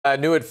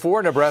New at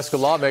 4, Nebraska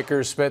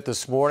lawmakers spent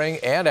this morning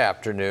and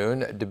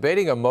afternoon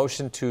debating a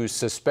motion to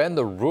suspend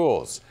the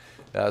rules.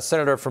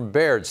 Senator from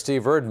Baird,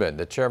 Steve Erdman,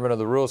 the chairman of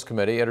the Rules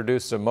Committee,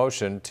 introduced a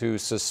motion to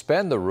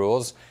suspend the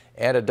rules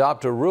and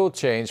adopt a rule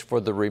change for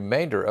the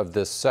remainder of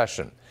this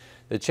session.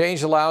 The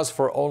change allows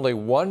for only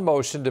one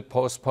motion to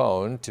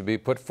postpone to be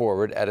put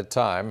forward at a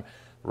time,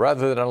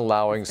 rather than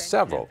allowing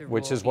several,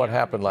 which is what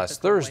happened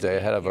last Thursday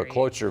ahead of a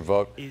cloture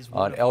vote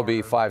on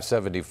LB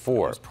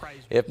 574.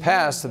 If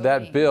passed,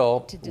 that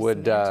bill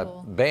would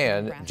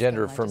ban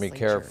gender-affirming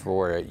care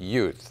for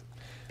youth.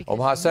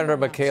 Omaha Senator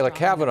Michaela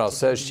Cavanaugh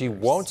says she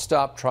won't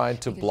stop trying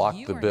to block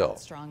the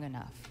bill.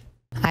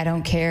 I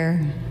don't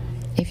care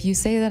if you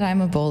say that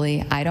I'm a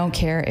bully. I don't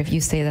care if you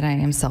say that I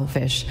am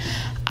selfish.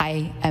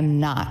 I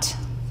am not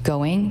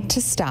going to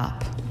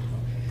stop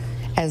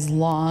as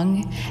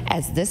long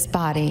as this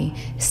body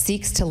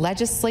seeks to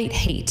legislate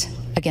hate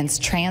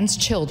against trans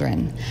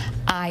children.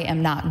 I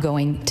am not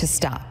going to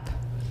stop.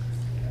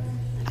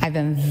 I've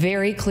been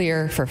very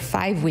clear for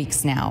 5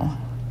 weeks now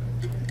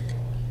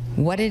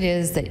what it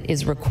is that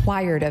is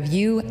required of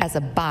you as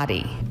a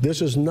body. This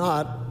is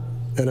not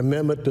an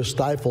amendment to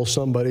stifle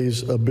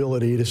somebody's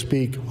ability to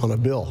speak on a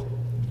bill.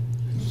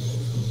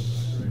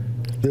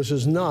 This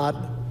is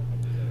not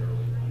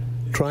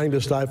trying to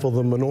stifle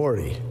the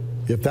minority.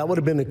 If that would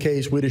have been the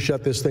case, we'd have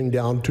shut this thing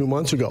down 2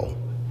 months ago.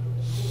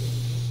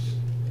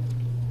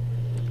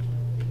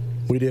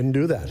 We didn't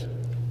do that.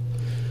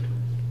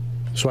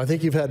 So I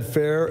think you've had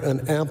fair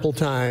and ample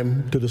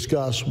time to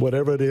discuss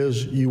whatever it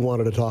is you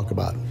wanted to talk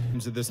about.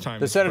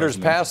 The senators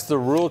passed the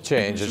rule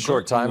change a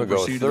short time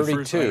ago,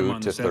 32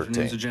 to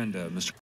 13.